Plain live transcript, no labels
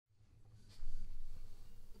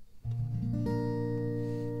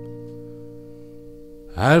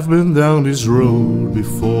I've been down this road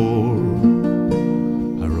before.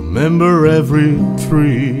 I remember every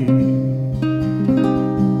tree,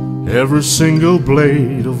 every single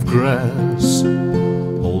blade of grass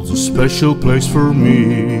holds a special place for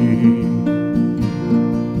me.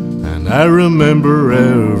 And I remember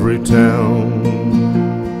every town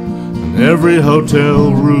and every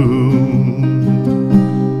hotel room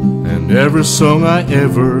and every song I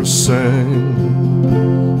ever sang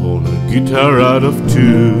on a guitar out of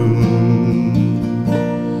tune.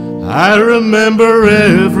 I remember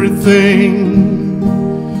everything,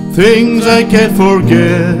 things I can't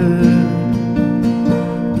forget.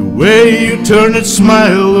 The way you turned and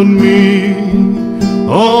smiled on me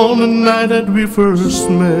on the night that we first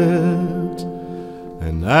met.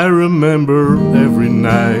 And I remember every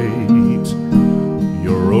night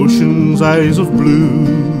your ocean's eyes of blue.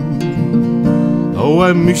 Oh,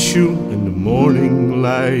 I miss you in the morning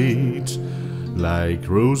light, like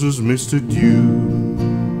roses miss the dew.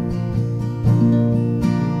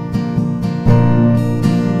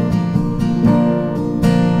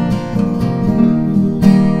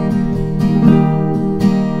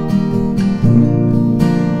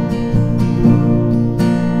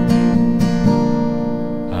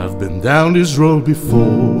 I've been down this road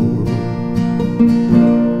before,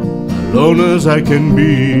 alone as I can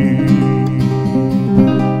be,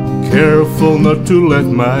 careful not to let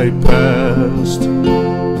my past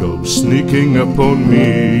go sneaking up on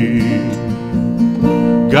me.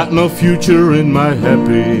 Got no future in my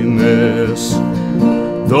happiness,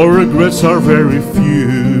 though regrets are very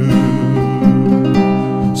few.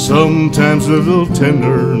 Sometimes a little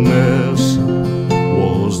tenderness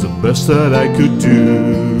was the best that I could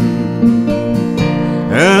do.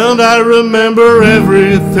 And I remember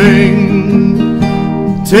everything,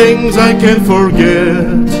 things I can't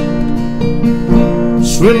forget.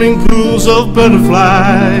 Swimming pools of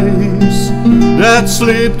butterflies that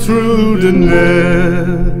slip through the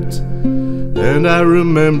net. And I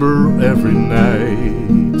remember every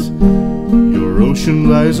night your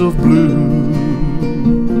ocean eyes of blue.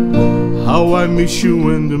 How I miss you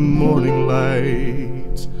in the morning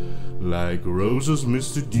light, like roses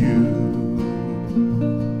miss the dew.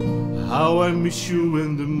 How I miss you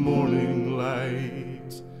in the morning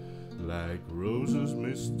light, like roses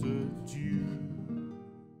miss the dew.